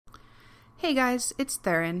Hey guys, it's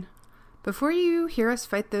Theron. Before you hear us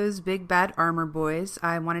fight those big bad armor boys,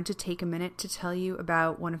 I wanted to take a minute to tell you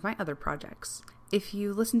about one of my other projects. If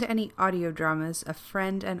you listen to any audio dramas, a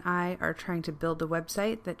friend and I are trying to build a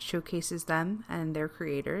website that showcases them and their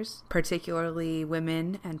creators, particularly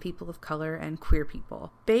women and people of color and queer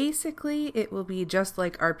people. Basically, it will be just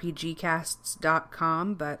like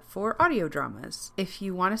rpgcasts.com, but for audio dramas. If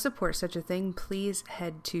you want to support such a thing, please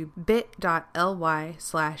head to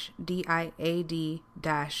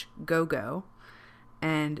bit.ly/diad-gogo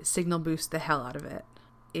and signal boost the hell out of it.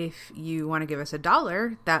 If you want to give us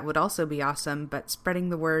 $1, that would also be awesome, but spreading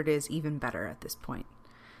the word is even better at this point.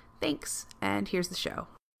 Thanks, and here's the show.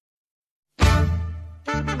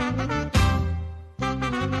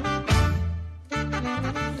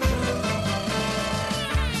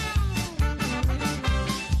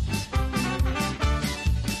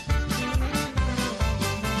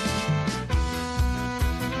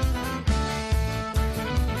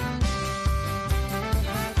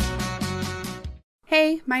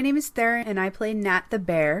 Hey, my name is Theron, and I play Nat the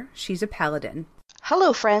Bear. She's a paladin.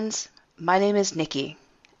 Hello, friends. My name is Nikki.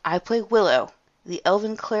 I play Willow, the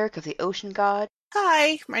elven cleric of the ocean god.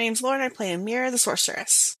 Hi, my name's Lauren. I play Amira, the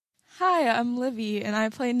sorceress. Hi, I'm Livy, and I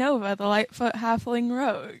play Nova, the Lightfoot Halfling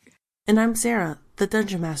Rogue. And I'm Sarah, the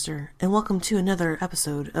Dungeon Master, and welcome to another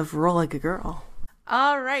episode of Roll Like a Girl.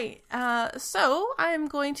 Alright, so I'm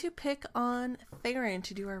going to pick on Theron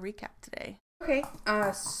to do our recap today. Okay,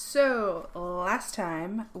 so last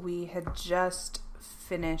time we had just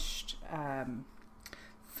finished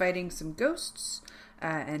fighting some ghosts,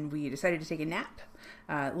 and we decided to take a nap.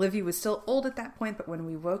 Livy was still old at that point, but when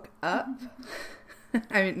we woke up,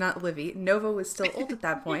 I mean, not Livy, Nova was still old at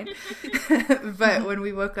that point, but when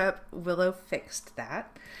we woke up, Willow fixed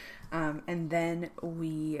that. And then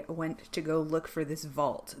we went to go look for this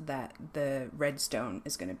vault that the redstone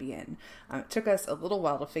is going to be in. It took us a little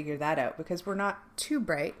while to figure that out because we're not too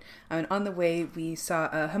bright. And on the way, we saw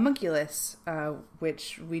a homunculus,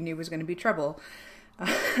 which we knew was going to be trouble.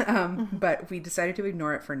 But we decided to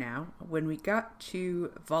ignore it for now. When we got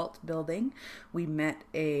to Vault Building, we met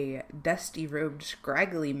a dusty-robed,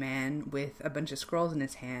 scraggly man with a bunch of scrolls in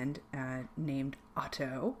his hand named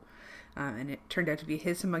Otto. And it turned out to be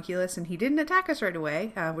his homunculus, and he didn't attack us right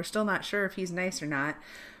away. We're still not sure if he's nice or not,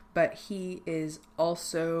 but he is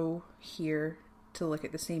also here to look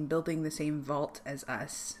at the same building, the same vault as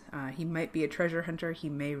us. He might be a treasure hunter. He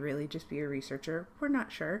may really just be a researcher. We're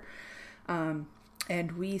not sure.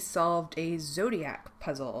 And we solved a zodiac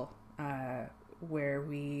puzzle where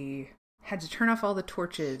we had to turn off all the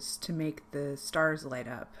torches to make the stars light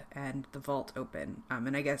up and the vault open.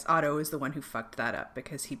 And I guess Otto is the one who fucked that up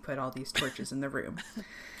because he put all these torches in the room.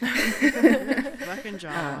 Fucking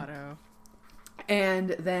John Otto.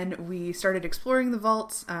 And then we started exploring the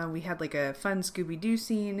vaults. We had like a fun Scooby-Doo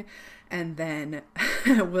scene. And then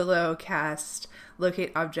Willow cast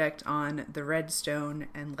Locate Object on the redstone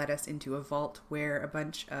and led us into a vault where a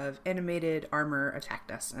bunch of animated armor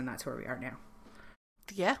attacked us. And that's where we are now.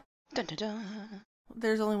 Yeah. Dun, dun, dun.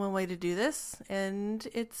 There's only one way to do this, and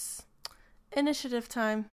it's initiative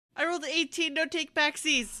time. I rolled 18, no take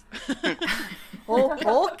backsies. Okay.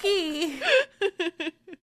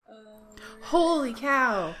 Holy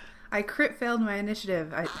cow! I crit failed my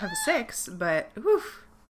initiative. I have a 6, but woof.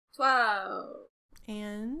 12.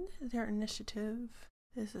 And their initiative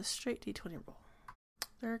is a straight d20 roll.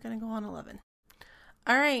 They're gonna go on 11.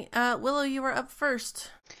 Alright, Willow, you are up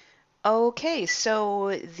first. Okay, so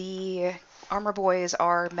the armor boys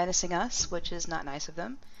are menacing us, which is not nice of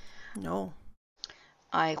them. No.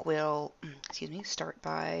 I will, start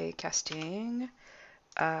by casting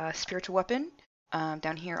Spiritual Weapon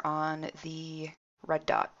down here on the red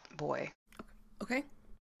dot boy. Okay.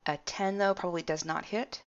 A 10, though, probably does not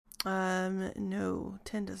hit. No,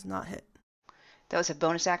 10 does not hit. That was a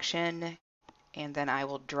bonus action, and then I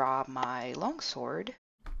will draw my longsword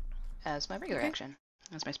as my regular action.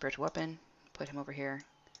 That's my spiritual weapon. Put him over here.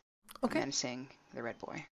 Okay. Menacing the red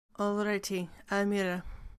boy. Alrighty, Amira.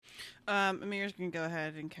 Amira's going to go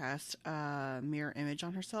ahead and cast mirror image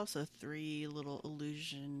on herself. So 3 little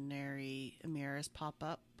illusionary Amiras pop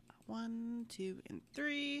up. 1, 2, and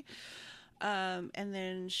 3. And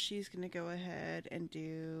then she's going to go ahead and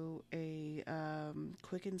do a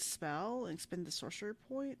quicken spell and spend the sorcerer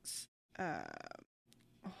points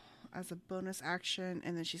as a bonus action.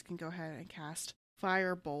 And then she's going to go ahead and cast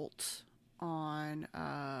Firebolt on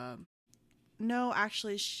no,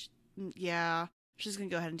 actually she's gonna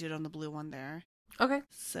go ahead and do it on the blue one there. Okay.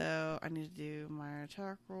 So I need to do my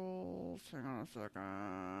attack rolls. Hang on a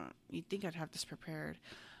second. You'd think I'd have this prepared.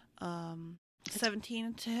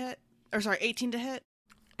 17 to hit, or sorry, 18 to hit.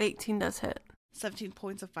 18 does hit. 17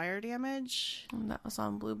 points of fire damage. And that was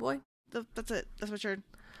on Blue Boy. That's it. That's my turn.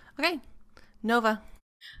 Okay. Nova.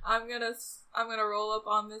 I'm gonna roll up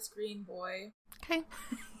on this green boy. Okay.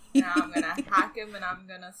 And I'm gonna hack him and I'm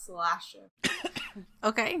gonna slash him.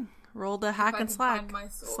 Okay. Roll the hack I and can slash. find my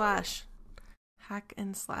sword. Slash. Hack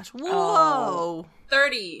and slash. Whoa! Oh.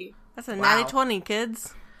 30. That's a Wow. natty 20,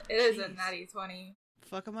 kids. It is a natty 20.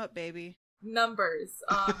 Fuck him up, baby. Numbers.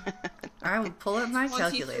 I will pull up my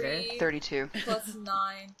calculator. 23 32. plus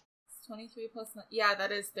 9. 23 plus 9. Yeah,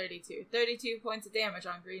 that is 32. 32 points of damage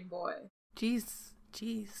on green boy. Jeez.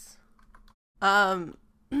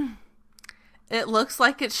 It looks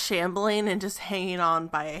like it's shambling and just hanging on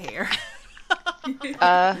by a hair.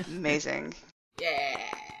 Amazing. Yeah.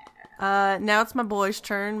 Now it's my boy's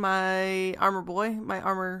turn. My armor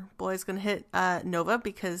boy is gonna hit Nova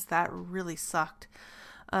because that really sucked.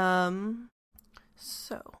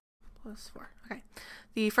 So plus 4. Okay.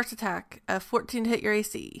 The first attack, 14 to hit your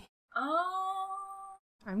AC. Oh.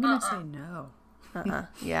 I'm gonna say no.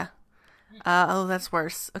 Yeah. Oh, that's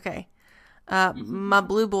worse. Okay. My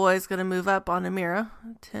blue boy is gonna move up on Amira.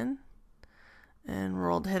 10. And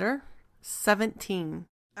rolled hit her. 17.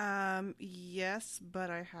 Yes, but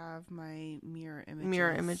I have my mirror images.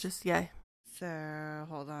 Mirror images, yeah. So,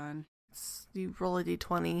 hold on. You roll a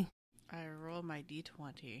d20. I roll my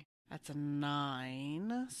d20. That's a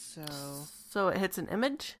 9, So it hits an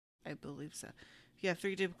image. I believe so. Yeah,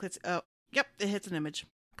 3 duplicates. Oh, yep, it hits an image.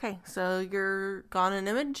 Okay, so you're gone an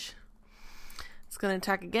image. It's gonna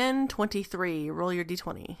attack again. 23. Roll your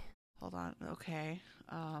d20. Hold on. Okay.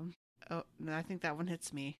 Oh, no, I think that one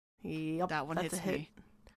hits me. Yep, That one that's hits a hit. me.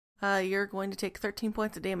 You're going to take 13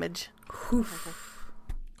 points of damage. Cool.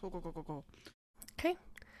 Okay.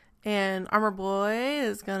 And Armor Boy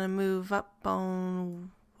is gonna move up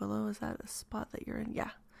on Willow. Is that a spot that you're in?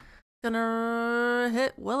 Yeah. Gonna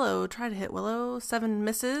hit Willow. Try to hit Willow. 7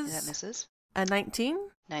 misses. That misses. A 19.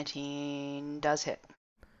 19 does hit.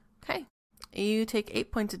 Okay. You take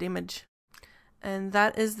 8 points of damage. And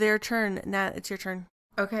that is their turn. Nat, it's your turn.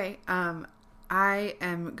 Okay, I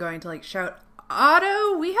am going to shout,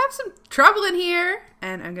 Otto, we have some trouble in here,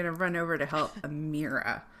 and I'm gonna run over to help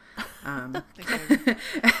Amira.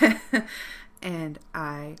 And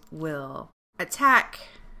I will attack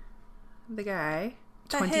the guy.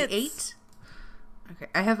 That 28. hits. Okay,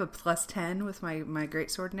 I have a plus 10 with my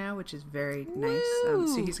greatsword now, which is very nice. So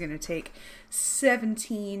he's gonna take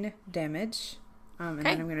 17 damage. And Okay.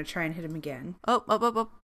 then I'm gonna try and hit him again. Oh.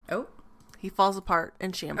 Oh. He falls apart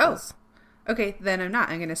and shambles. Okay, then I'm not.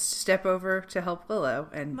 I'm going to step over to help Willow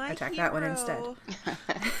and My attack that one instead.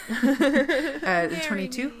 hero.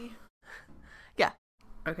 22? Yeah.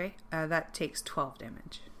 Okay, that takes 12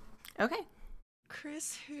 damage. Okay.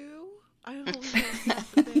 Chris, who? I don't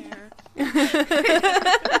know there.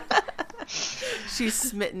 She's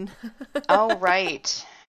smitten. All right.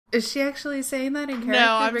 Is she actually saying that in character?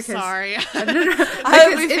 No, I'm Because- sorry. No. That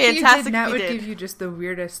would be Because if you fantastic did, that if would you did. give you just the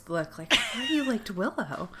weirdest look. Like, I thought you liked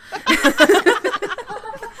Willow.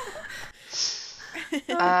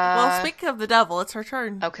 Well, speaking of the devil, it's her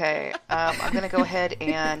turn. Okay, I'm gonna go ahead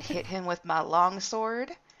and hit him with my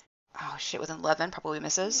longsword. Oh shit, with an 11, probably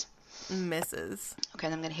misses. Misses. Okay,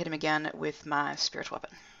 then I'm gonna hit him again with my spiritual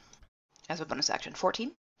weapon. As a bonus action.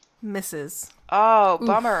 14? Misses. Oh,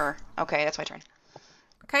 bummer. Okay, that's my turn.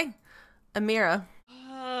 Okay. Amira.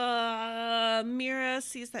 Mira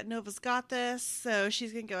sees that Nova's got this, so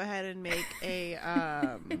she's gonna go ahead and make a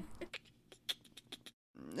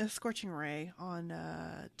scorching ray on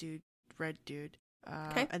red dude.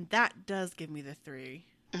 Okay. And that does give me the 3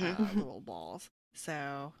 Mhm. little balls.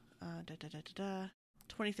 So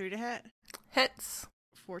 23 to hit. Hits.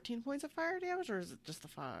 14 points of fire damage, or is it just the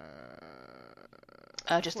 5?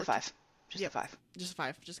 Just the 5. Just Yep. the 5. Just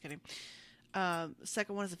 5. Just kidding.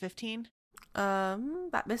 Second one is a 15.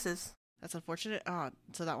 That misses. That's unfortunate.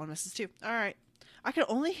 So that one misses too. All right. I can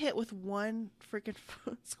only hit with one freaking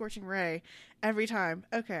scorching ray every time.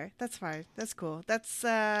 Okay, that's fine. That's cool. That's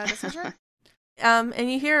my turn.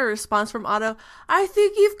 And you hear a response from Otto. I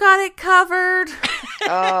think you've got it covered.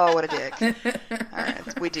 Oh, what a dick.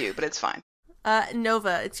 Alright, we do, but it's fine.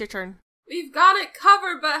 Nova, it's your turn. We've got it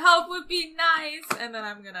covered, but help would be nice. And then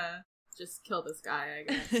I'm gonna just kill this guy,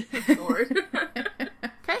 I guess. with sword.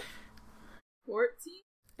 Okay. 14?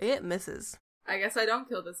 It misses. I guess I don't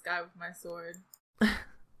kill this guy with my sword.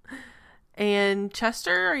 And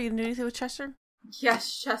Chester, are you gonna do anything with Chester?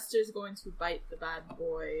 Yes, Chester's going to bite the bad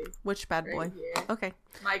boy. Which bad right boy? here. Okay.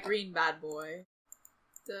 My green bad boy.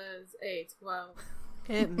 Does a 12.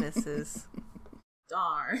 It misses.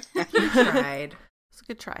 Darn. Tried. It's a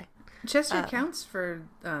good try. Chester counts for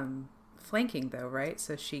flanking though, right?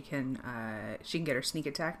 So she can get her sneak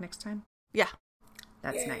attack next time. Yeah.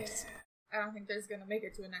 That's nice. I don't think there's gonna make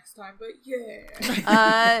it to it next time, but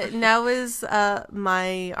yeah. Now is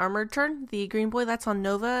my armored turn. The green boy that's on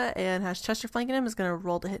Nova and has Chester flanking him is going to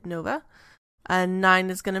roll to hit Nova. A 9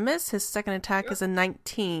 is going to miss. His second attack is a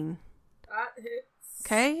 19. That hits.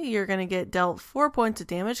 Okay, you're going to get dealt 4 points of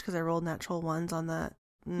damage because I rolled natural ones on that.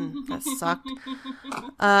 That sucked.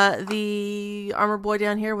 The armor boy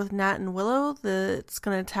down here with Nat and Willow, it's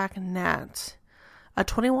going to attack Nat. A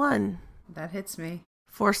 21 That hits me.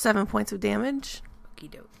 for 7 points of damage.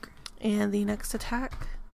 Okie doke. And the next attack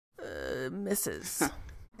misses.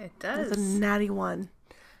 It does. With a natty 1.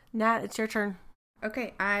 Nat, it's your turn.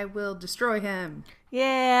 Okay, I will destroy him.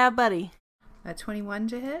 Yeah, buddy. A 21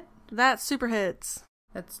 to hit. That super hits.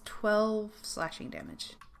 That's 12 slashing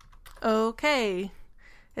damage. Okay.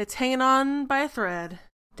 It's hanging on by a thread.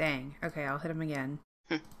 Dang. Okay, I'll hit him again.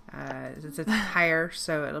 It's higher,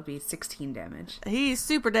 so it'll be 16 damage. He's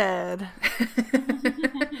super dead.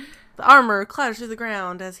 The armor clatters to the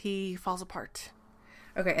ground as he falls apart.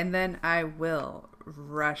 Okay, and then I will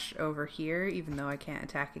rush over here, even though I can't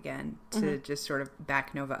attack again, to just sort of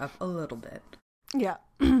back Nova up a little bit. Yeah.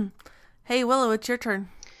 Hey, Willow, it's your turn.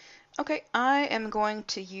 Okay, I am going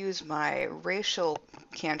to use my racial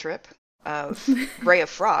cantrip of Ray of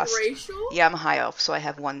Frost. Racial? Yeah, I'm a high elf, so I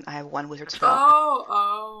have one wizard spell.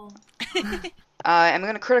 Oh. I'm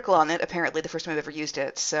going to critical on it, apparently, the first time I've ever used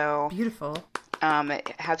it, so Beautiful.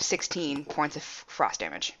 have 16 points of frost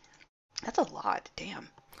damage. That's a lot, damn.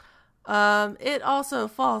 It also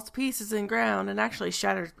falls to pieces in ground and actually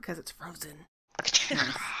shatters because it's frozen.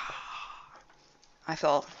 I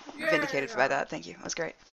felt vindicated by that, thank you, that was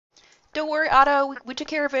great. Don't worry, Otto, we took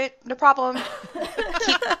care of it, no problem.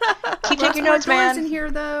 Keep taking notes, Doors in man.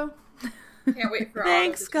 here, though. Can't wait for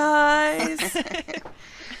Thanks, Otto to- guys.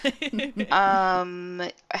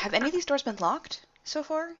 Have any of these doors been locked so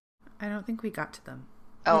far? I don't think we got to them.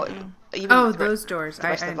 Oh, even Oh, the those doors. the I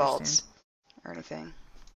rest of the understand. vaults or anything.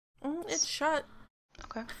 It's shut.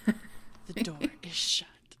 Okay. The door is shut.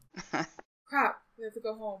 Crap, we have to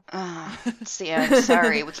go home. See, I'm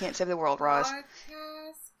sorry, we can't save the world, Roz.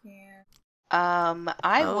 Podcast can't.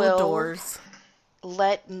 I will Doors.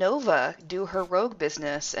 let Nova do her rogue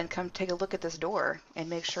business and come take a look at this door and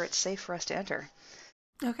make sure it's safe for us to enter.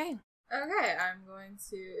 Okay. Okay, I'm going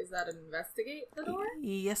to. Is that an investigate the door?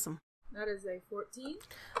 Yes'm. That is a 14.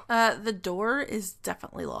 The door is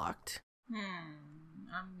definitely locked.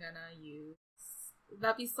 I'm gonna use. Would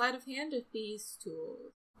that be sleight of hand or thieves'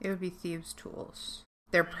 tools? It would be thieves' tools.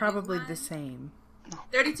 They're probably the same.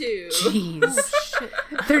 32. Jeez.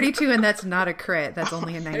 32, and that's not a crit. That's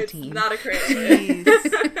only a 19. It's not a crit. Jeez.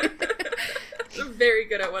 I'm very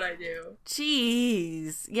good at what I do.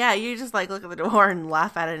 Jeez. Yeah, you just like look at the door and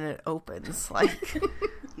laugh at it and it opens. Like,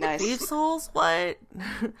 Nice. Thieves' Souls? What?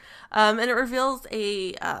 And it reveals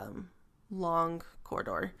a long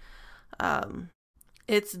corridor.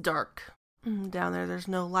 It's dark down there. There's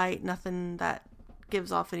no light, nothing that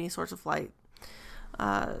gives off any sorts of light.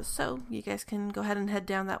 So you guys can go ahead and head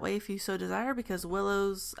down that way if you so desire, because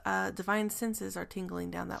Willow's divine senses are tingling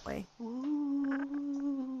down that way.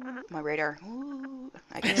 My radar. Ooh,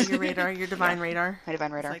 I Yeah, guess. your radar, your divine radar. My divine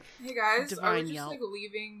It's radar. like Hey guys, are Divine we just Yelp. like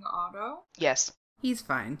leaving Otto? Yes. He's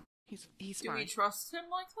fine. he's Do we fine. trust him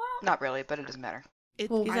like that? Not really, but it doesn't matter.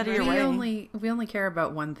 Well, He's out of we your way. only care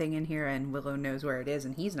about one thing in here, and Willow knows where it is,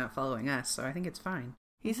 and he's not following us, so I think it's fine.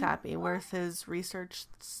 He's happy with his research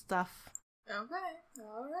stuff. Okay,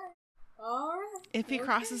 alright. If he okay.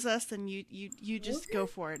 crosses us, then you just Okay. go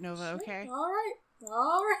for it, Nova. Okay. Alright.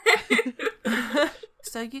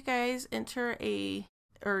 So you guys enter you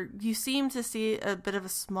seem to see a bit of a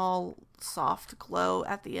small, soft glow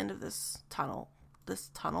at the end of this hallway.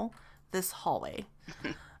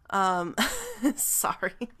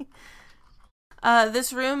 Sorry.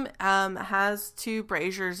 This room has 2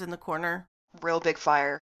 braziers in the corner. Real big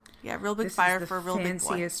fire. Yeah, real big This fire is the for a real big boy.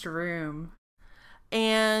 fanciest room.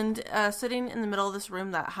 And sitting in the middle of this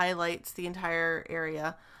room that highlights the entire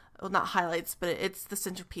area, well, not highlights, but it's the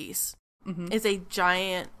centerpiece, is a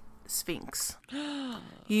giant sphinx.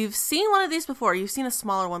 You've seen one of these before. You've seen a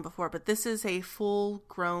smaller one before, but this is a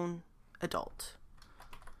full-grown adult.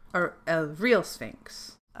 Or a real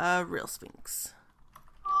sphinx. A real sphinx.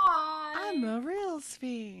 Hi. I'm a real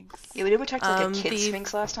sphinx. Yeah, we talked to like a kid the-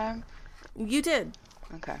 sphinx last time. You did.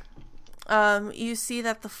 Okay. You see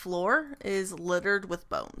that the floor is littered with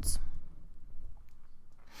bones.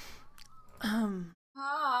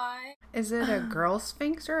 Hi. Is it a girl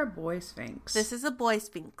sphinx or a boy sphinx? This is a boy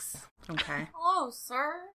sphinx. Okay. Hello,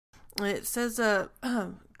 sir. It says,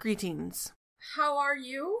 greetings. How are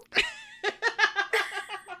you?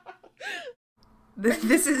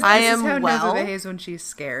 This is I this am is how well. Nova behaves when she's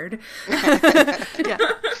scared. Yeah.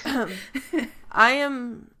 I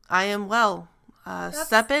am well.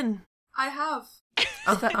 Step in. I have.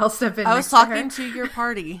 I'll step in. I was next to her. talking to your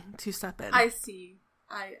party to step in. I see.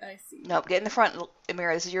 I see. Nope, get in the front,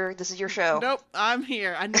 Amira. This is your show. Nope, I'm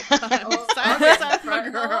here. I'm Oh, side for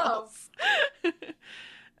front row. girls.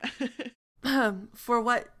 For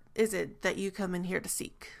what is it that you come in here to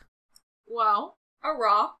seek? Well, a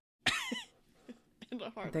raw. In a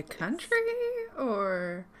hard The place. country,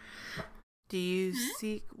 or Do you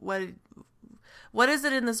seek what is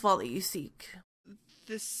it in this vault that you seek?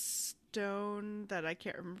 This stone that I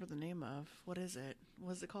can't remember the name of. What is it?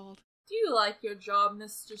 What's it called? Do you like your job,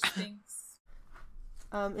 Mr. Sphinx?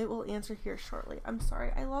 It will answer here shortly. I'm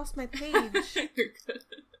sorry, I lost my page. You're good.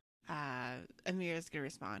 Amira's gonna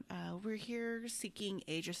respond. We're here seeking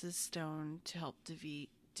Aegis' stone to help defeat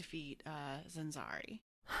Zanzari.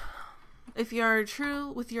 If you are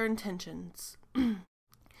true with your intentions,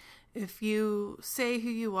 if you say who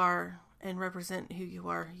you are and represent who you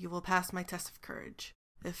are, you will pass my test of courage.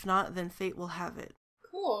 If not, then fate will have it.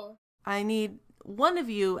 Cool. I need one of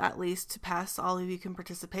you at least to pass. All of you can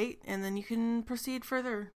participate, and then you can proceed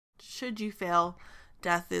further. Should you fail,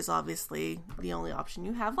 death is obviously the only option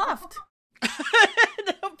you have left.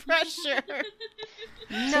 No pressure.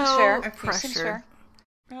 No fair. Okay, pressure. Seems fair.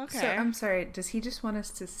 Okay. So I'm sorry. Does he just want us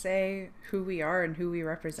to say who we are and who we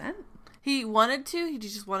represent? He wanted to. He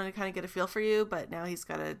just wanted to kind of get a feel for you, but now he's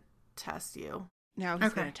got to test you. Now he's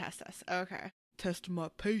Okay. gonna test us. Okay. Test my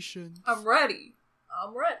patience. I'm ready.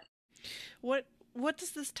 What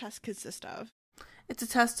does this test consist of? It's a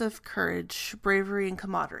test of courage, bravery, and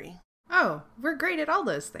camaraderie. Oh, we're great at all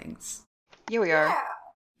those things. Here we are.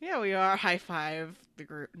 Yeah, we are. High five the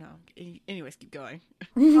group. No. Anyways, keep going.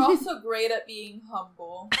 We're also great at being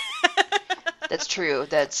humble. That's true.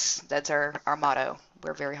 That's our motto.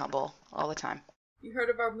 We're very humble all the time. You heard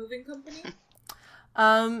of our moving company?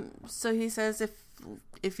 So he says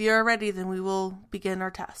if you're ready, then we will begin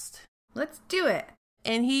our test. Let's do it.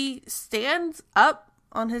 And he stands up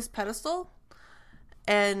on his pedestal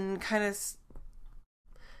and kind of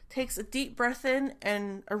takes a deep breath in,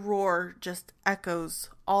 and a roar just echoes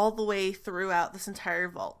all the way throughout this entire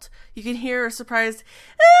vault. You can hear a surprised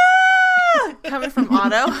 "Ah!" coming from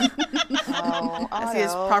Otto Oh, as he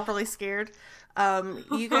is Otto. properly scared.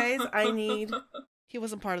 You guys, I need He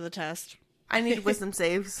wasn't part of the test. wisdom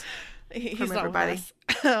saves. He's From not everybody. with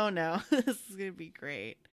us. Oh no. This is gonna be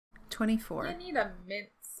great. 24. You need a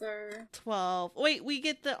mincer. 12. Wait, we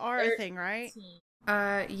get the aura Thir- thing, right?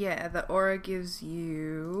 Yeah, the aura gives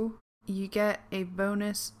you get a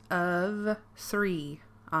bonus of 3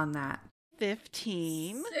 on that.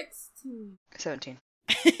 15. 16. 17.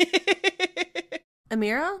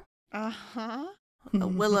 Amira? Uh-huh.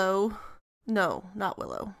 Willow. No, not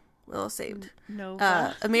Willow. Willow saved.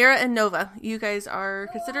 Nova. Amira and Nova, you guys are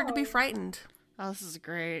considered to be frightened. Oh, this is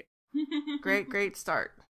great. Great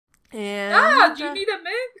start. And Do you need a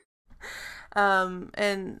min?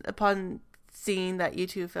 and upon seeing that you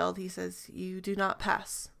two failed, he says you do not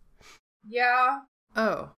pass. Yeah.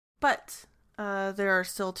 Oh, But there are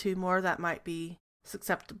still 2 more that might be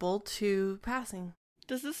susceptible to passing.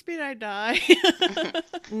 Does this mean I die?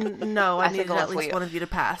 No, I I think needed at if least we- one of you to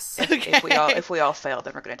pass. If we all fail,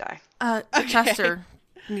 then we're gonna die. Okay. Chester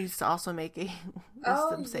needs to also make a Oh,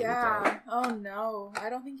 wisdom saving throw. yeah. Oh, no. I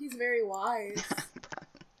don't think he's very wise.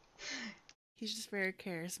 He's just very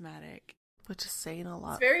charismatic. Which is saying a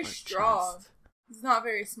lot. He's very for strong. Chest. He's not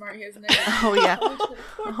very smart. He has an egg. Oh yeah. oh,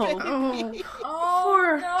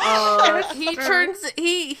 Oh, no. He turns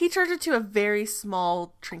into a very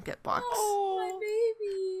small trinket box. My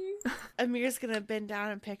baby. Amir's gonna bend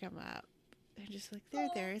down and pick him up. And just like,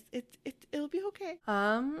 there. It'll be okay.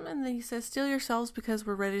 And then he says, "Steal yourselves because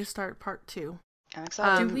we're ready to start part 2." I'm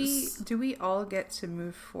excited. do we all get to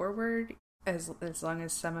move forward as long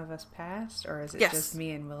as some of us passed, or is it Yes. just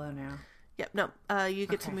me and Willow now? Yep. No. You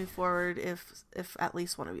get to Okay. move forward if at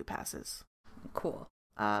least one of you passes. Cool.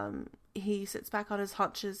 He sits back on his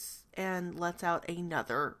haunches and lets out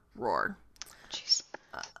another roar. Jeez.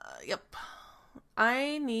 Yep.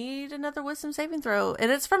 I need another wisdom saving throw,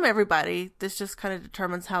 and it's from everybody. This just kind of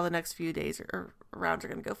determines how the next few days or rounds are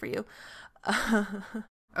going to go for you.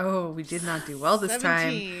 Oh, we did not do well this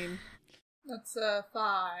time. 17. That's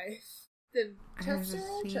 5. Did Chester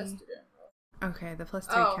roll? see. Chester didn't roll. Okay, the +3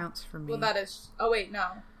 Oh, counts for me. Well, that is. Oh, wait, no.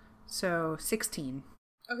 So 16.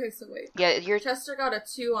 Okay, so wait. Yeah, you're. Chester got a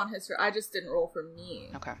 2 on his. I just didn't roll for me.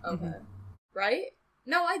 Okay. Okay. Mhm. Right?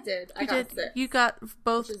 No, I did. I got 6. You got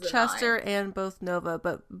both Which is a Chester 9. and both Nova,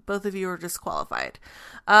 but both of you were disqualified.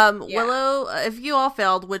 Willow, if you all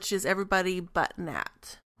failed, which is everybody but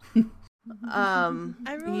Nat.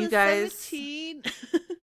 I rolled you a guys. 17.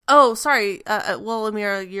 Oh, sorry. Well,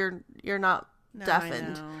 Amira, you're not No,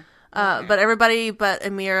 deafened. I know. But everybody but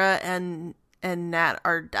Amira and Nat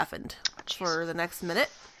are deafened Jeez. for the next minute.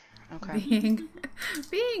 Okay.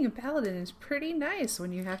 Being a paladin is pretty nice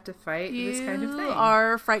when you have to fight this kind of You thing.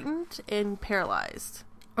 are frightened and paralyzed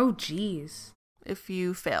Oh, jeez. if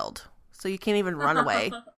you failed. So you can't even run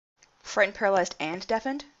away. Frightened, paralyzed, and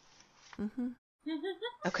deafened? hmm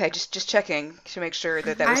Okay, just checking to make sure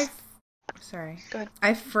that was... Sorry. Go ahead.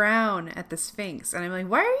 I frown at the Sphinx, and I'm like,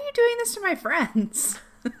 why are you doing this to my friends?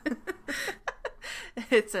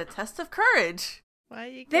 It's a test of courage. Why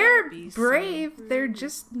you gotta They're be so brave. rude? They're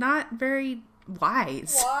just not very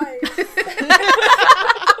wise. Why?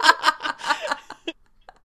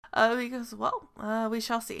 Because, well, we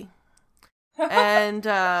shall see. And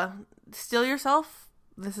steal yourself.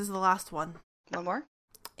 This is the last one. One more?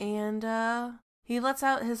 And he lets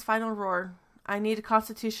out his final roar. I need a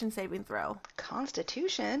Constitution saving throw.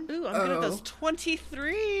 Constitution? Ooh, I'm good at Oh. those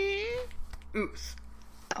 23. Oops.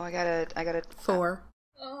 Oh, I got 4.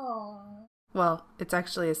 Oh. Well, it's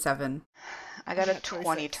actually a 7. a 20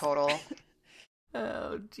 26. total.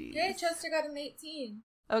 Oh, jeez. Yay, Chester got an 18.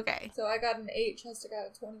 Okay. So I got an 8, Chester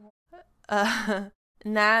got a 21.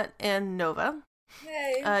 Nat and Nova.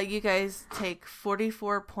 Hey. You guys take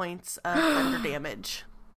 44 points of thunder damage.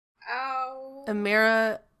 Ow.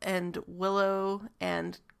 Amira and Willow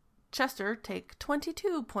and Chester take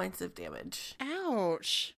 22 points of damage.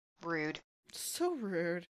 Ouch. Rude. So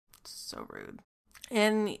rude. So rude.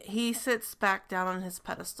 And he sits back down on his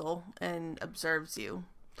pedestal and observes you.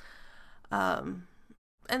 And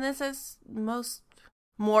then says most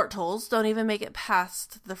mortals don't even make it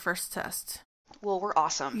past the first test. Well, we're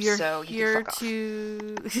awesome, You're so you here can fuck off.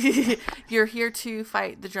 to you're here to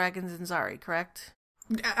fight the dragons in Zari, correct?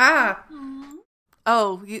 Ah!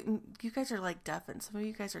 Oh, you guys are like deafened. Some of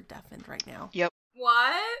you guys are deafened right now. Yep.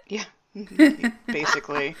 What? Yeah.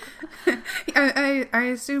 Basically.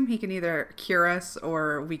 I assume he can either cure us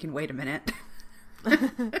or we can wait a minute.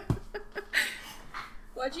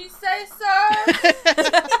 What'd you say, sir?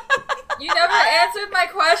 You never answered my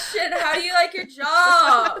question. How do you like your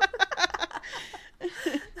job?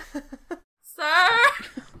 Sir?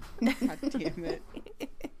 God damn it.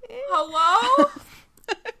 Hello?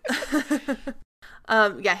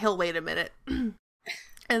 Yeah, he'll wait a minute. And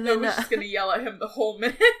No, then we're just gonna yell at him the whole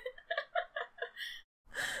minute.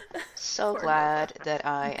 So Poor glad that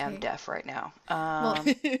I am Okay. deaf right now.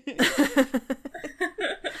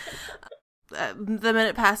 the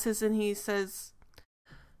minute passes and he says,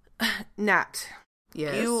 Nat,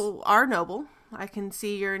 Yes. you are noble. I can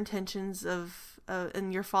see your intentions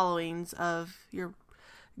and your followings of your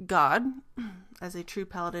god, as a true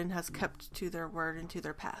paladin has kept to their word and to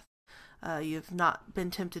their path. You've not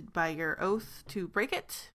been tempted by your oath to break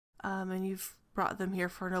it, and you've brought them here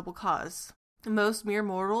for a noble cause. Most mere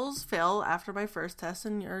mortals fail after my first test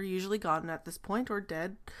and are usually gone at this point or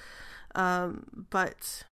dead.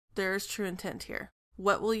 But there is true intent here.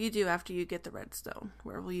 What will you do after you get the redstone?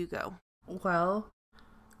 Where will you go? Well,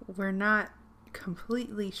 we're not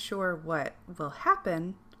completely sure what will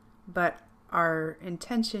happen, but our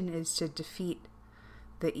intention is to defeat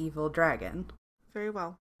the evil dragon. Very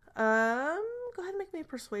well. Go ahead and make me a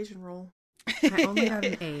persuasion roll. I only have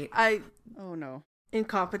an 8. Oh no.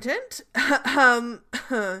 Incompetent.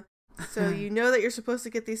 So you know that you're supposed to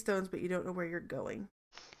get these stones, but you don't know where you're going.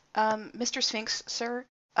 Mr. Sphinx, sir,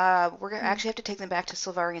 we're gonna actually have to take them back to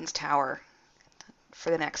Silvarian's tower for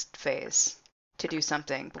the next phase to do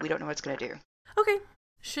something, but we don't know what it's gonna do. Okay.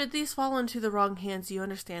 Should these fall into the wrong hands, you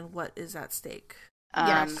understand what is at stake.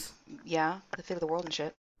 Yes. Yeah, the fate of the world and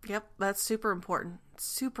shit. Yep, that's super important.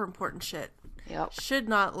 Super important shit. Yep. Should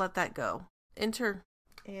not let that go. Enter.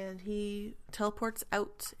 And he teleports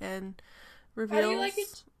out and reveals How do you like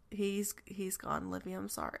it? he's gone, Livy. I'm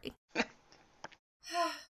sorry.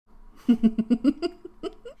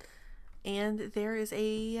 And there is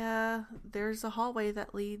there's a hallway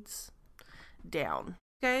that leads down.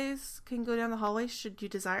 You guys can go down the hallway should you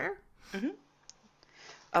desire. Mm-hmm.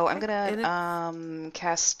 Oh, I'm And gonna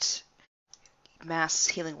cast mass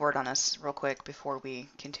healing word on us real quick before we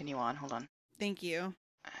continue on. Hold on. Thank you.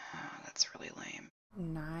 That's really lame.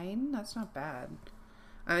 9? That's not bad.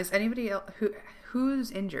 Is anybody else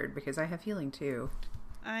who's injured? Because I have healing too.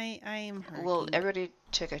 I am hurt. Well, everybody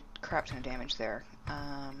took a crap ton of damage there.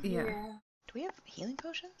 Yeah. Do we have healing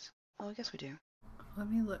potions? Oh, I guess we do. Let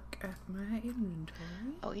me look at my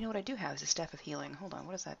inventory. Oh, you know what I do have is a Staff of Healing. Hold on,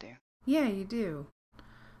 what does that do? Yeah, you do.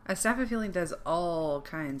 A Staff of Healing does all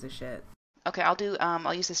kinds of shit. Okay,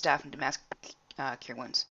 I'll use the staff to mask Cure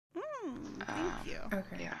Wounds. Thank you.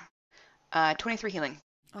 Okay. Yeah. 23 healing.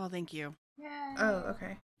 Oh, thank you. Yay. Oh,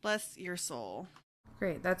 okay. Bless your soul.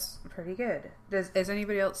 Great, that's pretty good. Is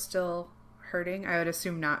anybody else still hurting? I would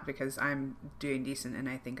assume not, because I'm doing decent and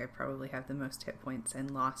I think I probably have the most hit points and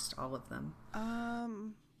lost all of them.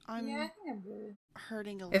 I'm Yeah, I think I'm good.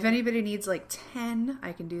 hurting a little. If anybody needs like 10,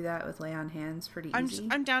 I can do that with lay on hands pretty easy.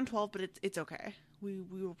 I'm down 12, but it's okay. We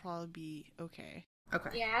will probably be okay.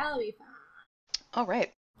 Okay. Yeah, I'll be fine. All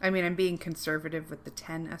right. I mean, I'm being conservative with the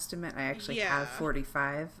 10 estimate. I actually have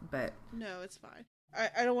 45, but... No, it's fine.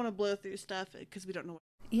 I don't want to blow through stuff because we don't know.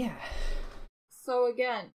 Yeah. So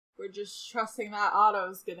again, we're just trusting that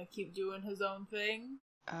Otto's gonna keep doing his own thing.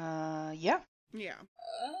 Yeah. Yeah.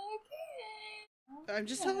 Okay. I'm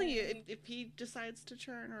just telling you, if he decides to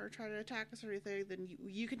turn or try to attack us or anything, then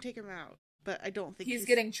you can take him out. But I don't think He's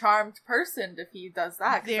getting charmed personed if he does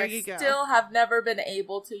that. 'Cause There I you go. still have never been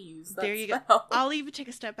able to use that There you go. spell. I'll even take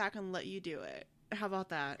a step back and let you do it. How about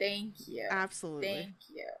that? Thank you. Absolutely. Thank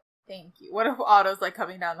you. Thank you. What if Otto's like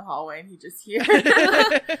coming down the hallway and he just hears?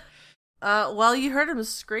 Well, you heard him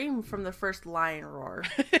scream from the first lion roar.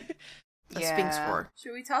 A Sphinx Yeah. roar.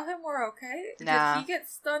 Should we tell him we're okay? Nah. Did he get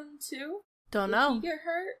stunned too? Don't Did know. he get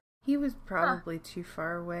hurt? He was probably too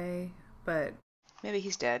far away, but... Maybe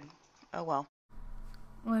he's dead. Oh well.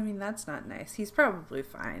 Well, I mean, that's not nice. He's probably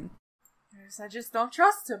fine. I just don't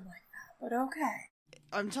trust him like that, but okay.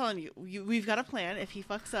 I'm telling you, we've got a plan. If he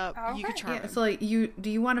fucks up, you can Okay. charm Yeah, him. so, like, do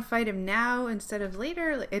you want to fight him now instead of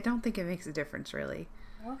later? Like, I don't think it makes a difference, really.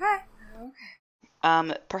 Okay.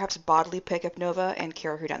 Perhaps bodily pick up Nova and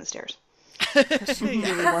carry her down the stairs. She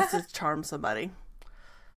really wants to charm somebody.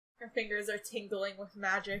 Her fingers are tingling with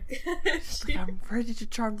magic. Like, I'm ready to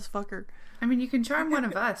charm this fucker. I mean, you can charm one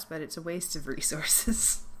of us, but it's a waste of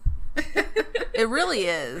resources. It really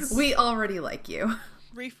is. We already like you.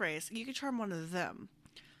 Rephrase. You can charm one of them,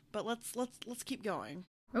 but let's keep going.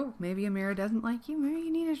 Oh, maybe Amira doesn't like you. Maybe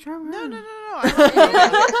you need to charm her. No.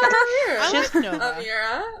 I like Nova.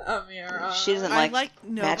 Amira. She doesn't I like, like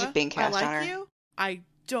Nova. magic being cast I like on her. you. I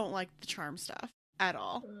don't like the charm stuff at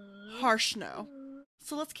all. Harsh no.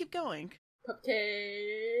 So let's keep going.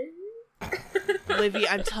 Cupcake. Livy,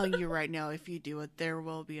 I'm telling you right now, if you do it, there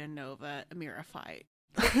will be a Nova Amira fight.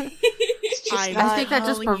 I think that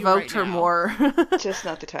just telling you provoked right her now. more. Just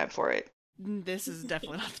not the time for it. This is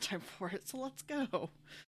definitely not the time for it, so let's go.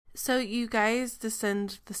 So you guys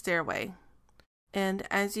descend the stairway, and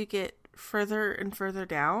as you get further and further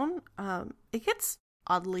down, it gets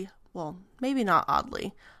oddly, well, maybe not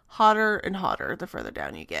oddly, hotter and hotter the further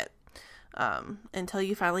down you get, until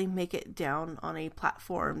you finally make it down on a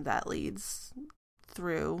platform that leads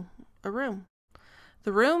through a room.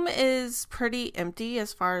 The room is pretty empty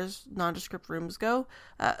as far as nondescript rooms go.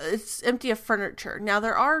 It's empty of furniture. Now,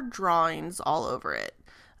 there are drawings all over it.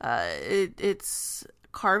 It's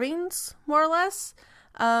carvings, more or less.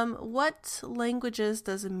 What languages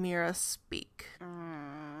does Amira speak?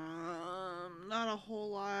 Not a whole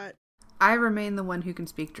lot. I remain the one who can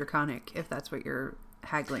speak Draconic, if that's what you're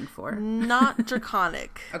haggling for. Not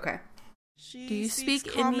Draconic. Okay. She Do you speaks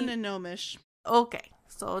speak Common any- and Gnomish. Okay,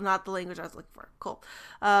 so not the language I was looking for. Cool.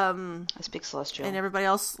 I speak Celestial. And everybody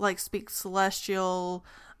else speaks Celestial,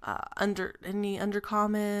 any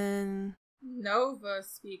Undercommon, Nova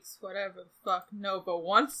speaks whatever the fuck Nova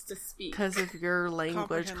wants to speak. because of your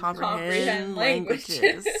language Comprehend comprehend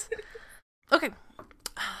languages. Okay,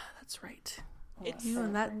 that's right. It's You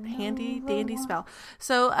and that handy dandy spell.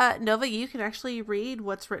 So, Nova, you can actually read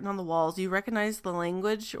what's written on the walls. You recognize the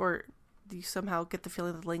language, or you somehow get the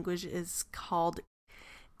feeling that the language is called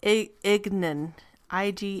Ignan.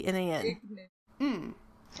 Ignan.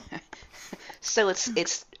 So it's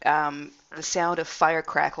the sound of fire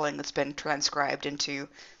crackling that's been transcribed into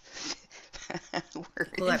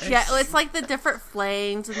words. Letters. Yeah, it's like the different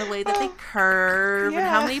flames and the way that they curve and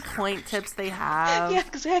how many point tips they have. Yeah,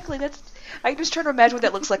 exactly. I just trying to imagine what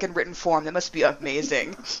that looks like in written form. That must be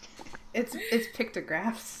amazing. It's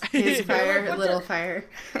pictographs. It's fire, little fire.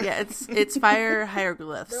 Yeah, it's fire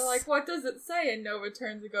hieroglyphs. They're like, what does it say? And Nova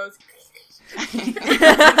turns and goes,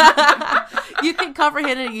 You can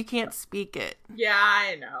comprehend it, you can't speak it. yeah,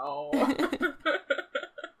 I know.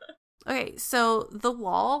 Okay, so the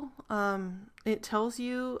wall, it tells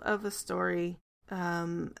you of a story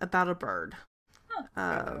about a bird.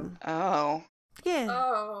 Oh. Yeah.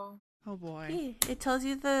 Oh. Oh boy. Yeah, it tells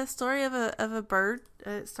you the story of a bird.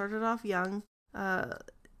 It started off young.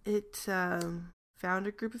 It found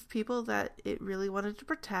a group of people that it really wanted to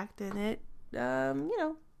protect, and it,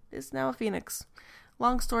 is now a phoenix.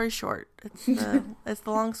 Long story short, it's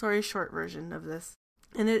the long story short version of this,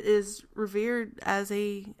 and it is revered as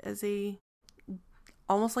a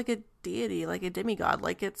almost like a deity, like a demigod,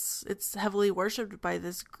 like it's heavily worshipped by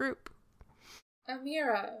this group.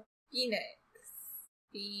 Amira, Phoenix.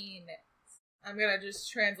 I'm gonna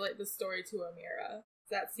just translate the story to Amira.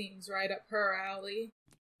 That seems right up her alley.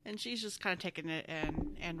 And she's just kind of taking it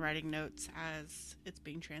and writing notes as it's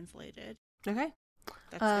being translated. Okay.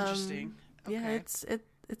 That's interesting. Okay. Yeah,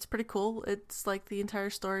 it's pretty cool. It's like the entire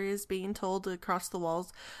story is being told across the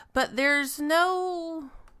walls, but there's no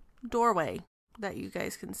doorway that you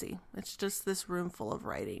guys can see. It's just this room full of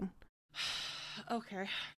writing. Okay.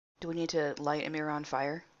 Do we need to light Amira on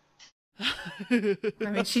fire? I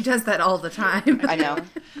mean, she does that all the time. I know.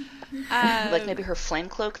 Like maybe her flame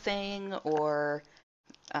cloak thing, or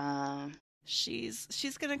she's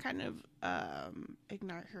gonna kind of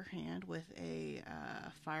ignite her hand with a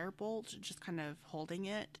firebolt, just kind of holding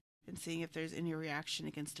it and seeing if there's any reaction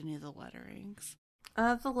against any of the letterings.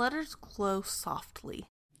 The letters glow softly.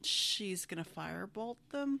 She's gonna firebolt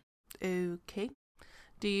them. Okay.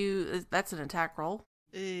 That's an attack roll.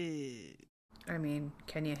 I mean,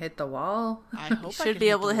 can you hit the wall? I hope You should be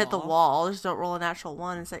able to hit the wall. Just don't roll a natural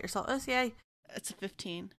 1 and set yourself. Oh, yay. It's a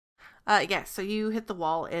 15. Yeah, so you hit the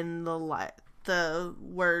wall and the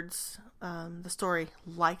words, the story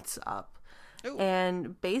lights up. Ooh.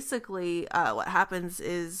 And basically, what happens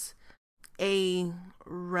is a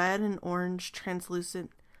red and orange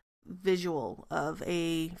translucent visual of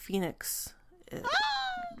a phoenix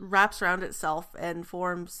wraps around itself and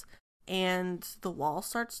forms, and the wall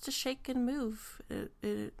starts to shake and move.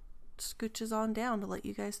 It scooches on down to let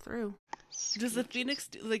you guys through. Does the phoenix,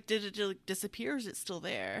 did it disappear, or is it still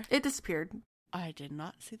there? It disappeared. I did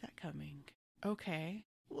not see that coming. Okay.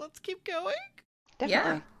 Let's keep going.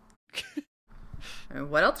 Definitely. Yeah. I mean,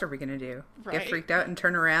 what else are we going to do? Right. Get freaked out and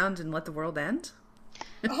turn around and let the world end?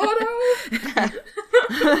 Oh no!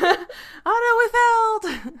 Oh no, we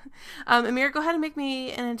failed! Amir, go ahead and make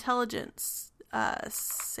me an intelligence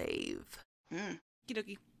save. Okie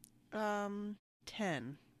dokie.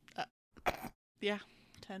 10. Yeah,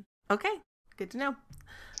 10. Okay, good to know.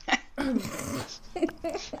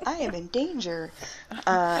 I am in danger.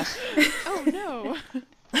 Oh no.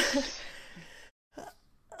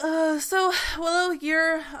 So Willow,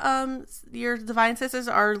 your divine sisters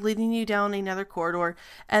are leading you down another corridor,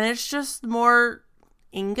 and it's just more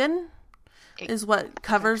Ingun is what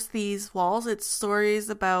covers these walls. It's stories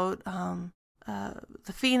about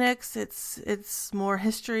the Phoenix. It's more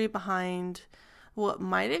history behind what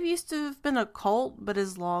might have used to have been a cult, but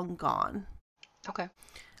is long gone. Okay.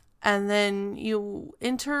 And then you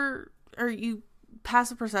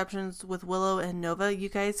passive perceptions with Willow and Nova. You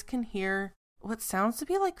guys can hear what sounds to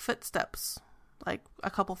be like footsteps, like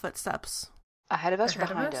a couple footsteps. Ahead of us or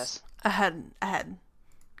Ahead of behind us? us? Ahead.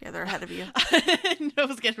 Yeah, they're ahead of you.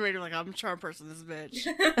 Nova's getting ready, like, I'm a charm person, this bitch.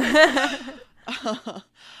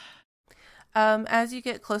 As you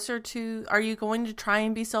get closer to, are you going to try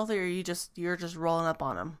and be stealthy, or you're just rolling up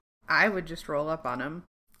on them? I would just roll up on him.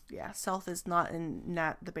 Yeah, stealth is not in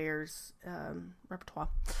Nat the Bear's repertoire.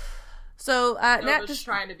 So Nat just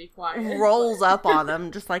trying to be quiet. rolls up on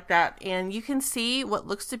them just like that, and you can see what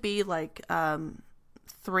looks to be like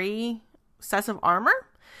 3 sets of armor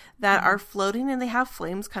that are floating, and they have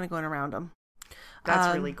flames kind of going around them.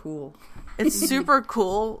 That's really cool. It's super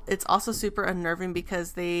cool. It's also super unnerving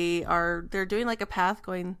because they're doing like a path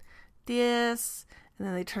going this, and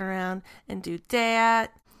then they turn around and do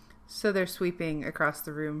that. So they're sweeping across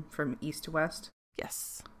the room from east to west?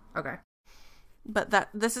 Yes. Okay. But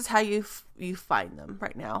this is how you find them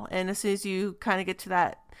right now. And as soon as you kind of get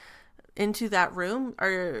to into that room,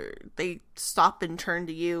 or they stop and turn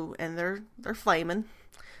to you, and they're flaming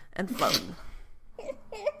and floating.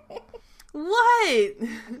 What?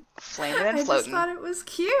 Flaming and I floating. just thought it was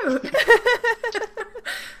cute.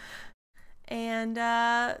 And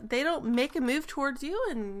they don't make a move towards you,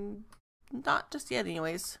 and not just yet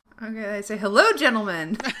anyways. Okay, I say, hello,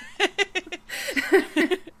 gentlemen.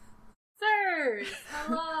 Sirs,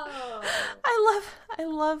 hello. I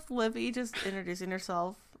love Livy just introducing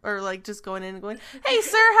herself, or like just going in and going, "Hey,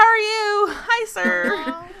 sir, how are you? Hi,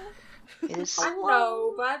 sir." It is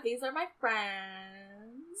No, but these are my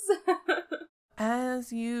friends.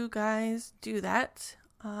 As you guys do that,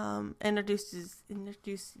 introduce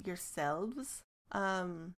yourselves.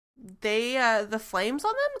 The flames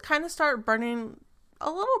on them kind of start burning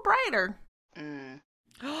a little brighter.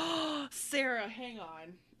 Sarah, hang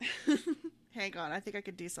on. Hang on, I think I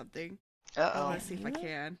could do something. I Uh-oh. want to see if I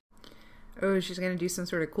can. Oh, she's gonna do some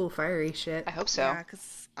sort of cool fiery shit. I hope so. Yeah,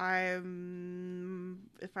 because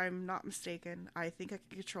if I'm not mistaken, I think I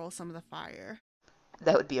can control some of the fire.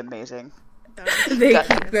 That would be amazing. That would be They That-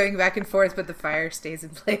 keep going back and forth, but the fire stays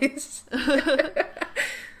in place.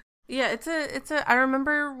 Yeah, it's a. I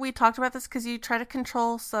remember we talked about this because you try to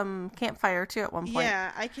control some campfire too at one point.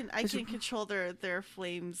 Yeah, I can control their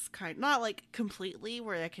flames not like completely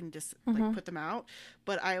where I can just like put them out,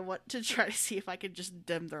 but I want to try to see if I can just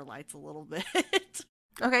dim their lights a little bit.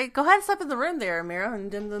 Okay, go ahead and step in the room there, Amira, and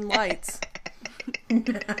dim them lights.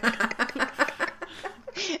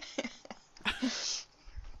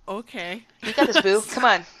 Okay. You got this, boo. Come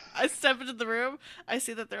on. I step into the room, I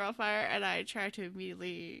see that they're on fire, and I try to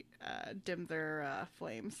immediately dim their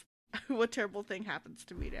flames. What terrible thing happens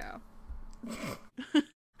to me now?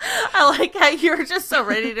 I like how you're just so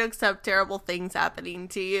ready to accept terrible things happening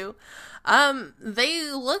to you.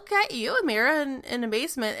 They look at you, Amira, in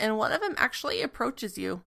amazement, and one of them actually approaches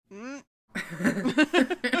you. Mm.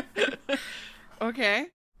 Okay.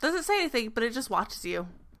 Doesn't say anything, but it just watches you.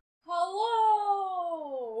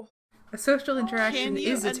 Hello. A social interaction Can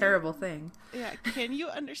you is a terrible thing. Yeah, can you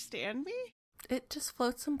understand me? It just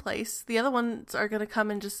floats in place. The other ones are gonna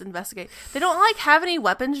come and just investigate. They don't like have any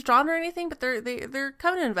weapons drawn or anything, but they're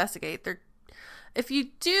coming to investigate. If you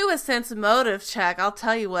do a sense motive check, I'll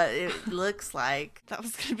tell you what it looks like. That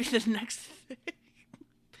was gonna be the next thing.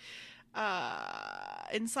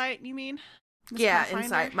 Insight, you mean? Miss Yeah, Pathfinder?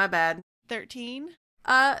 insight. My bad. 13.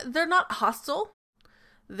 They're not hostile.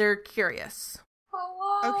 They're curious.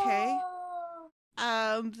 Hello. Okay.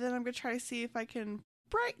 Then I'm gonna try to see if I can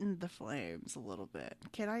brighten the flames a little bit.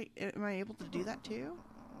 Am I able to do that too?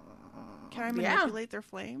 Can I Yeah. manipulate their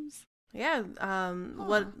flames? Yeah.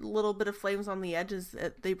 What little bit of flames on the edges,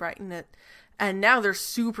 they brighten it, and now they're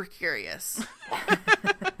super curious.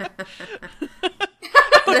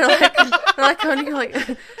 they're like when you're like,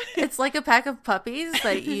 it's like a pack of puppies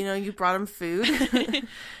that you brought them food,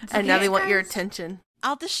 and now they want your attention.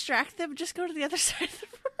 I'll distract them. Just go to the other side of the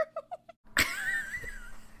room.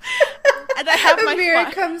 And I have my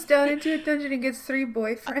Amira comes down into a dungeon and gets 3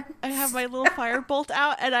 boyfriends. I have my little firebolt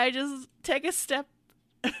out, and I just take a step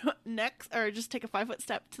next, or just take a 5-foot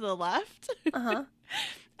step to the left. Uh-huh.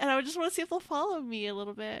 And I would just want to see if they'll follow me a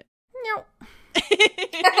little bit. No.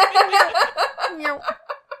 No.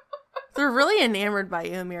 They're really enamored by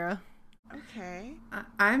you, Amira. Okay.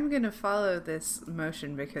 I'm gonna follow this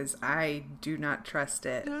motion because I do not trust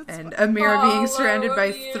it. No, it's And fine. Amira being Follow surrounded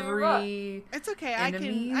by Amira. 3 It's okay. I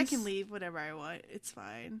enemies. can leave whenever I want. It's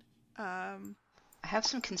fine. I have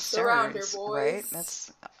some Surround her, concerns, boys. right?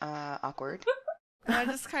 That's awkward. And I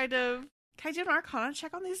just kind of... Can I do an Arcana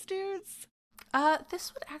check on these dudes?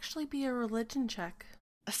 This would actually be a religion check.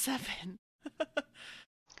 A 7.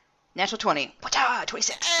 Natural 20. Wata!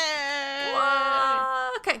 26.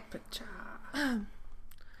 Okay. Pacha.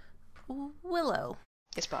 Willow.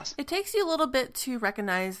 Yes, boss. It takes you a little bit to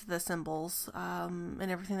recognize the symbols and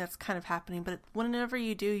everything that's kind of happening, but whenever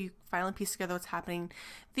you do, you finally piece together what's happening.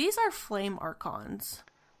 These are flame archons.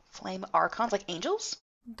 Flame archons, like angels?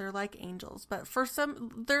 They're like angels, but for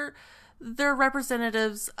some, they're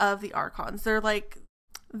representatives of the archons. They're like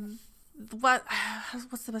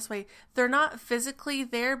what's the best way? They're not physically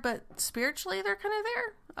there, but spiritually they're kind of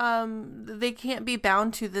there. They can't be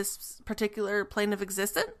bound to this particular plane of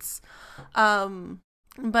existence.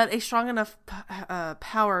 But a strong enough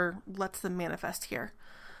power lets them manifest here.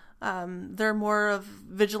 They're more of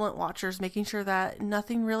vigilant watchers, making sure that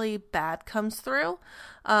nothing really bad comes through.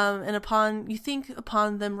 And upon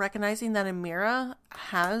them recognizing that Amira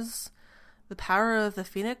has the power of the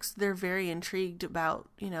Phoenix, they're very intrigued about,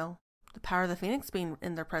 the power of the Phoenix being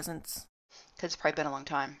in their presence. Because it's probably been a long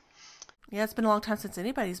time. Yeah, it's been a long time since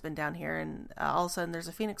anybody's been down here, and all of a sudden there's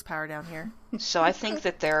a Phoenix power down here. So I think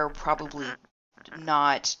that they're probably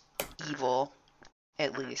not evil,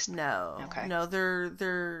 at least. No, Okay. no, they're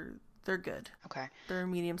good. Okay. They're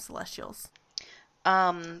medium celestials.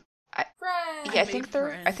 Friends. Yeah, I think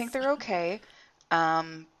they're okay.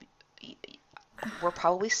 We're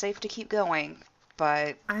probably safe to keep going,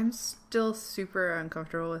 but I'm still super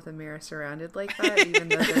uncomfortable with Amira surrounded like that, even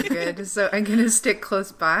though they're good. So I'm gonna stick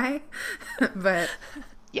close by. But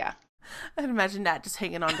yeah. I'd imagine Nat just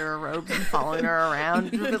hanging onto her robes and following her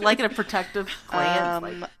around, like in a protective glance.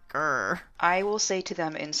 Like, grr. I will say to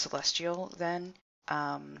them in Celestial then,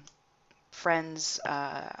 friends,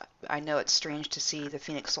 I know it's strange to see the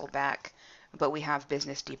Phoenix soul back, but we have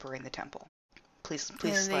business deeper in the temple. Please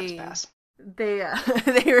let us pass. they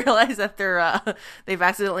they realize that they've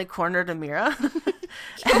accidentally cornered Amira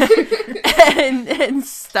and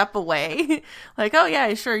step away. Like, oh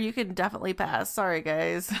yeah, sure, you can definitely pass. Sorry,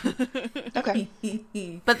 guys. Okay.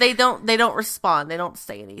 But they don't respond. They don't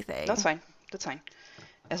say anything. That's fine. That's fine.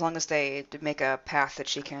 As long as they make a path that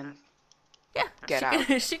she can get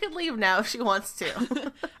out. She could leave now if she wants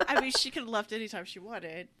to. I mean, she could have left anytime she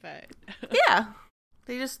wanted, but Yeah.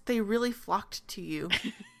 They really flocked to you.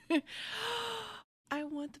 I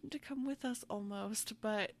want them to come with us almost,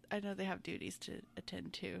 but I know they have duties to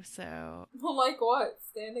attend to, so... Like what?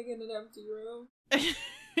 Standing in an empty room?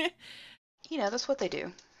 That's what they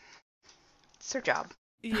do. It's their job.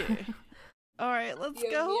 Yeah. Alright, let's The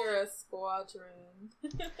go. Amira Squadron.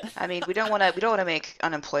 I mean, we don't want to make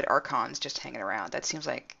unemployed archons just hanging around. That seems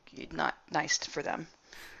like not nice for them.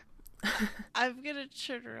 I'm gonna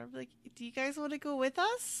turn her. I'm like, do you guys want to go with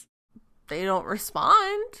us? They don't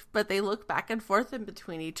respond, but they look back and forth in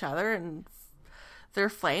between each other, and their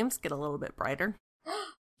flames get a little bit brighter.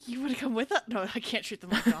 You want to come with us? No, I can't shoot them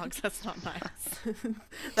like dogs. That's not nice.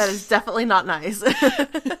 That is definitely not nice.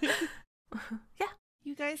 Yeah.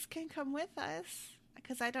 You guys can come with us,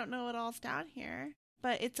 because I don't know what all's down here.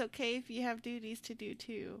 But it's okay if you have duties to do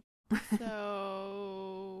too.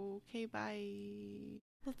 So, okay, bye.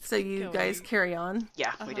 Let's So get you going. guys carry on?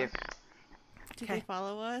 Yeah, we do. Do Okay. they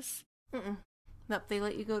follow us? Mm-mm. Nope, they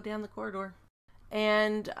let you go down the corridor.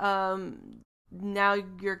 And now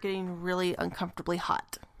you're getting really uncomfortably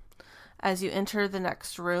hot. As you enter the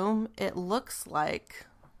next room, it looks like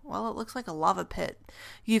a lava pit.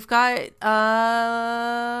 You've got,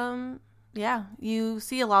 you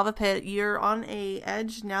see a lava pit. You're on a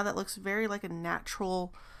edge now that looks very like a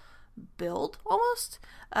natural build, almost.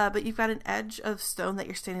 But you've got an edge of stone that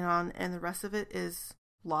you're standing on, and the rest of it is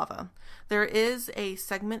lava. There is a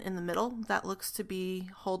segment in the middle that looks to be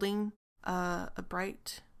holding a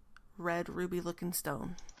bright red ruby looking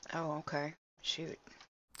stone. Oh, okay. Shoot.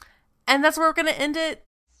 And that's where we're going to end it.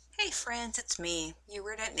 Hey friends, it's me, your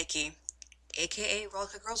weird Aunt Nikki, aka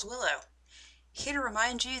Rollicka Girls Willow. Here to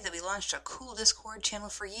remind you that we launched a cool Discord channel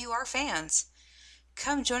for you, our fans.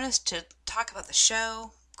 Come join us to talk about the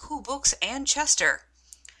show, cool books, and Chester.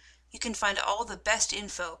 You can find all the best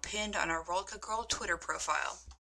info pinned on our Rollicka Girl Twitter profile.